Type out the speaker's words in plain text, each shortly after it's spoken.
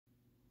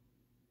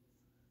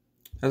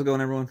How's it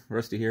going, everyone?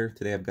 Rusty here.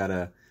 Today I've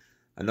got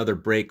another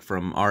break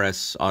from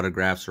RS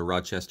Autographs or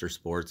Rochester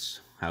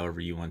Sports,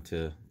 however you want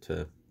to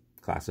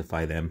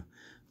classify them.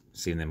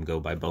 Seeing them go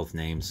by both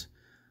names.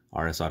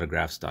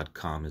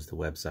 rsautographs.com is the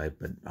website,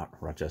 but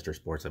Rochester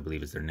Sports, I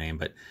believe, is their name.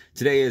 But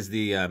today is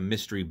the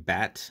mystery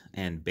bat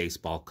and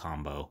baseball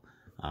combo.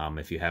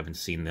 If you haven't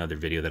seen the other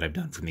video that I've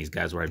done from these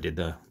guys where I did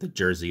the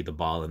jersey, the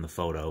ball, and the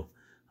photo,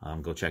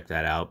 go check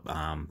that out.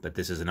 But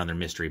this is another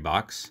mystery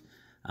box.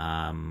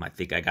 I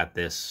think I got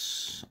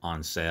this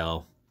on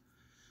sale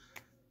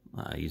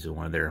using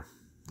one of their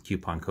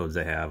coupon codes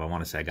they have. I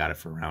want to say I got it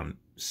for around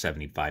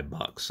 75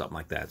 bucks, something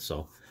like that.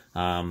 So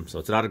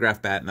it's an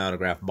autograph bat and an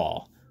autograph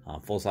ball,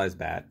 full-size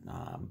bat.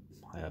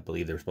 I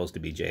believe they're supposed to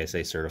be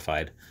JSA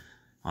certified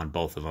on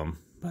both of them,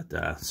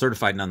 but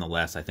certified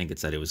nonetheless. I think it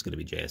said it was going to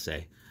be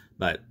JSA,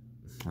 but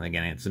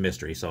again, it's a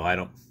mystery, so I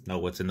don't know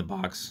what's in the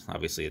box.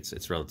 Obviously,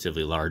 it's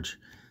relatively large,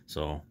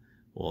 so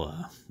we'll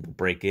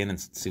break in and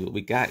see what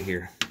we got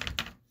here.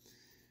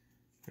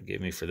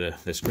 Forgive me for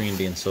the screen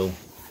being so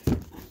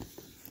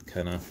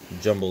kind of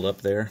jumbled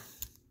up there.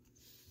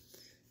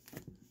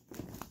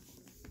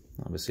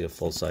 Obviously a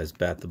full-size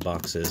bat. The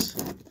box is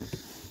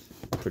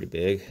pretty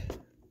big.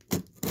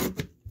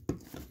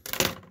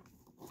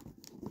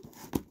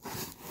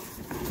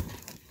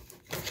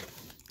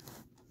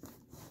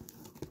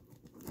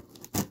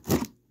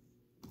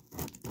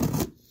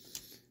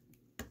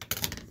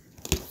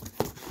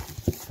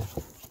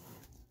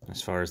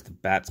 As far as the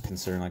bat's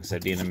concerned, like I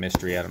said, being a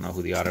mystery, I don't know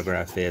who the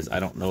autograph is.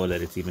 I don't know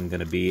that it's even going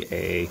to be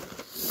a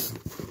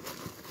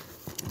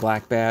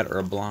black bat or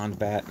a blonde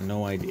bat.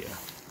 No idea.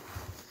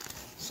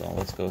 So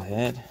let's go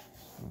ahead.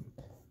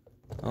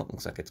 Oh,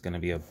 looks like it's going to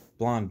be a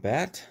blonde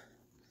bat.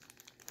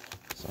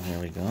 So here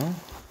we go.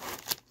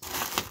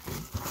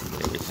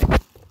 Get everything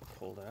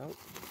pulled out.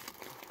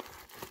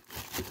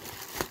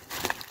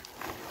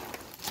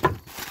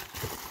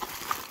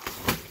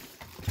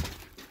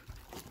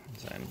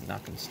 I'm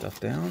knocking stuff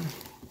down.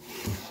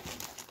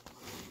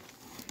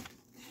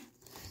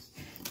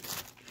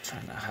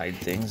 Trying to hide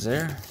things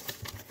there.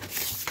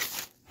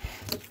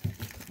 There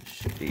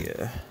should be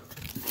a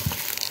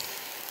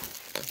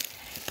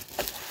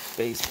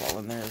baseball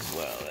in there as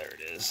well. There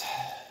it is.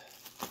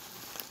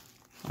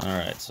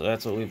 Alright, so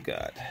that's what we've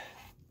got.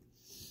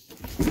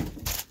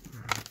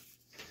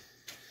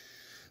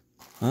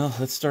 Well,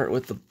 let's start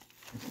with the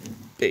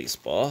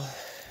baseball.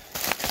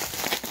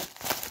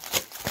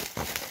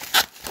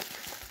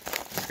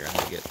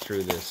 Trying to get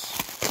through this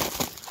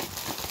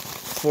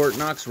Fort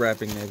Knox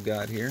wrapping they've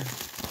got here. There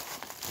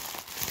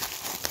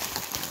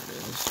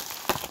it is.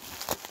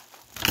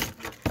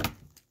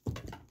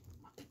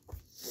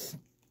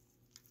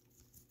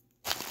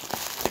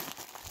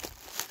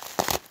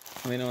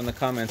 Let me know in the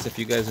comments if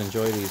you guys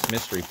enjoy these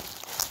mystery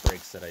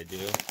breaks that I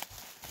do.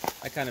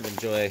 I kind of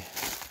enjoy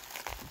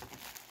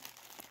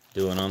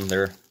doing them.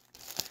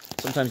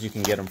 Sometimes you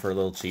can get them for a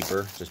little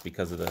cheaper just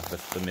because of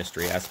the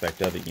mystery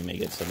aspect of it. You may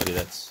get somebody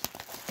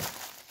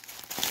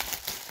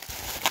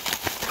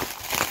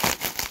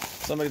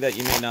that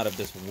you may not have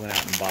just went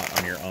out and bought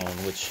on your own,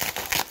 which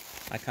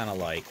I kind of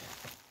like.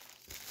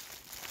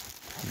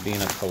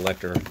 Being a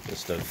collector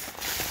just of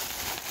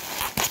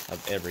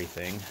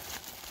everything.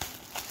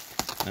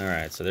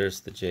 Alright, so there's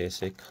the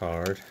JSA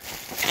card.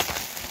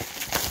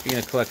 Being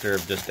a collector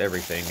of just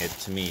everything,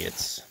 to me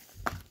it's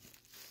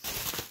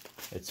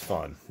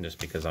fun, just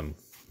because I'm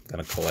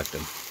gonna collect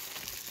them.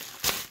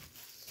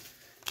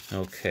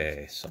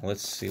 Okay, so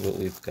let's see what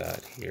we've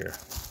got here.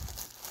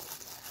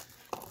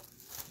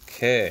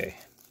 Okay,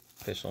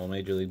 official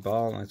Major League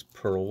Ball, that's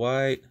pearl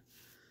white,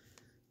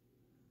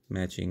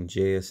 matching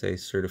JSA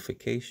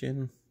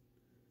certification,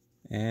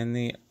 and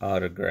the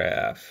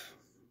autograph.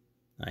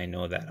 I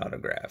know that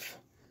autograph.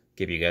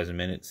 Give you guys a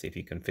minute, see if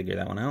you can figure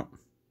that one out.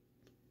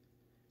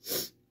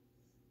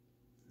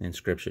 The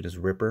inscription is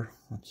Ripper.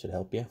 That should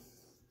help you.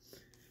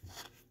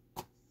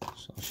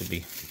 So it should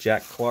be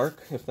Jack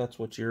Clark, if that's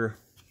what you're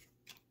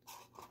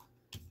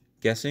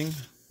guessing.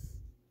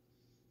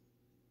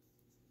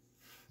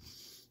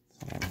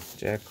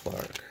 Jack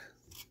Clark.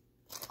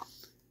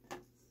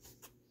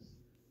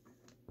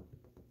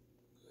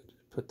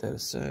 Put that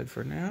aside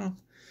for now.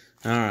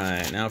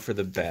 Alright, now for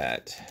the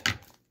bat.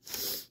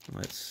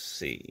 Let's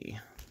see.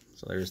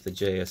 So there's the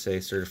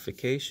JSA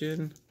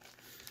certification.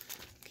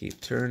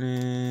 Keep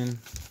turning.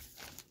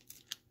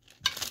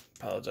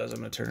 Apologize,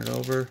 I'm going to turn it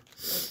over.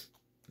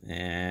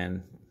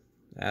 And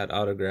that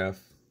autograph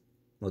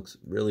looks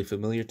really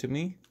familiar to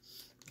me.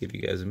 Give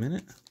you guys a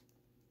minute.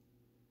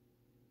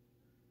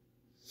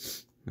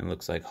 It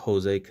looks like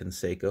Jose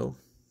Canseco.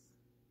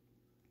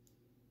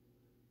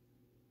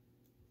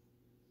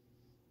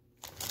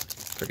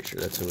 Pretty sure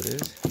that's who it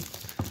is.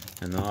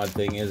 And the odd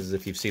thing is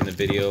if you've seen the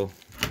video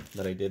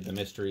that I did, the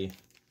mystery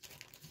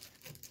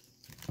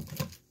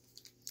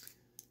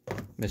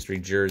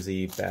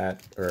jersey,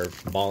 bat, or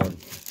ball and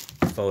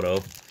photo, I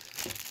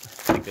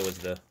think it was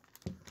the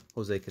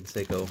Jose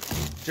Canseco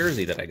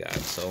jersey that I got.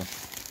 So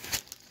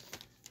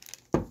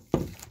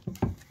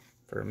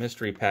for For a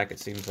mystery pack, it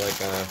seems like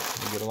you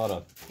get a lot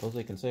of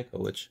Jose Canseco,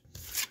 which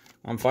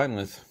I'm fine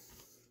with.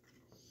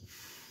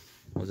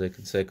 Jose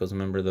Canseco's a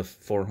member of the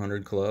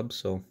 400 club,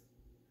 so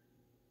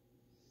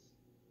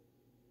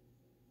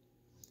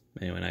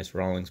anyway, nice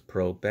Rawlings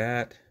Pro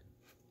bat.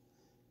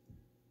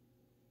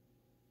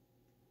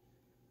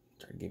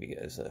 Try to give you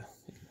guys a,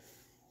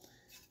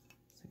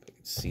 see if I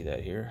can see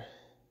that here.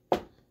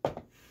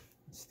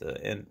 It's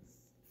the end,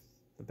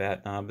 the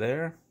bat knob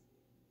there.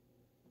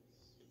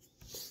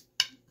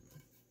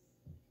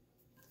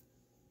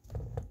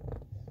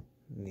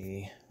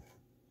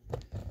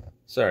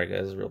 Sorry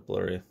guys, it's real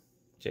blurry.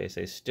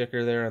 JSA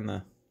sticker there on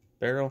the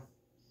barrel.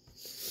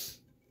 So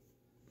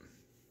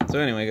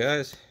anyway,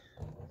 guys,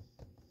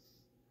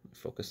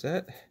 focus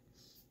that.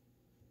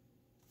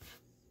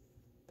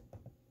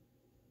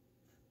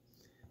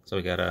 So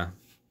we got a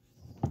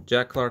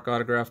Jack Clark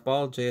autograph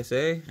ball,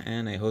 JSA,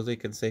 and a Jose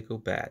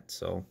Canseco bat.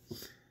 So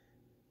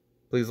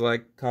please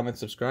like, comment,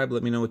 subscribe.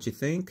 Let me know what you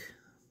think.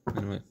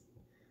 Anyway,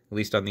 at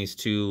least on these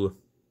two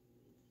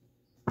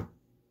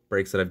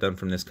breaks that I've done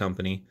from this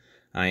company.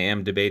 I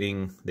am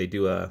debating, they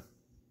do a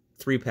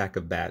 3-pack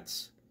of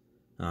bats,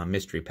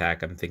 mystery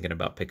pack. I'm thinking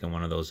about picking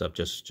one of those up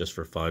just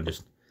for fun,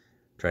 just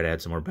try to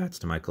add some more bats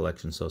to my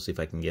collection. So see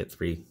if I can get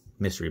 3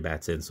 mystery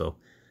bats in. So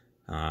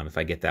if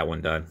I get that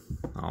one done,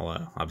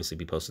 I'll obviously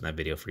be posting that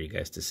video for you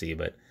guys to see.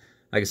 But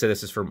like I said,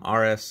 this is from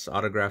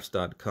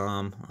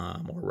rsautographs.com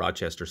or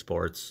Rochester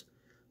Sports.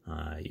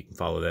 You can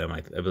follow them. I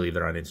believe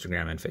they're on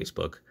Instagram and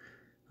Facebook.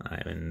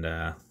 And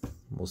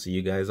we'll see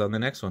you guys on the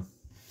next one.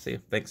 See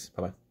you. Thanks.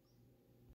 Bye-bye.